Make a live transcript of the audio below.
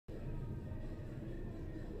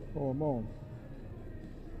Oh, I'm on.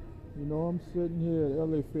 You know, I'm sitting here at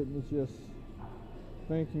LA Fitness just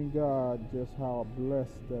thanking God just how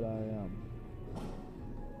blessed that I am.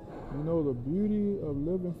 You know, the beauty of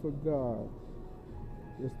living for God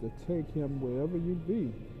is to take Him wherever you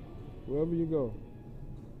be, wherever you go,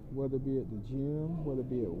 whether it be at the gym, whether it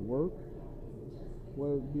be at work,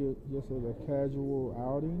 whether it be just as a casual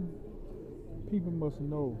outing. People must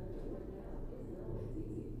know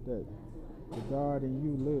that the God in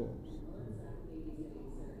you lives.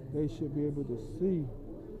 They should be able to see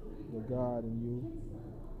the God in you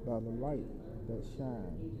by the light that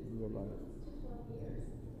shines in your life.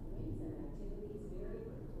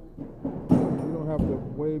 You don't have to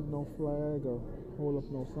wave no flag or hold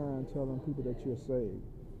up no sign telling people that you're saved.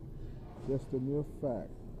 Just the mere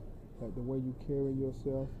fact that the way you carry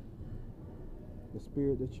yourself, the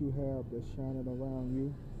spirit that you have that's shining around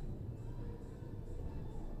you,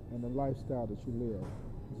 and the lifestyle that you live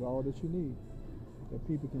is all that you need. That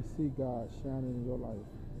people can see God shining in your life.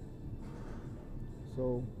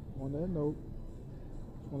 So, on that note,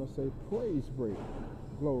 I just want to say praise break.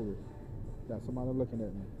 Glory. Got somebody looking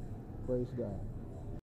at me. Praise God.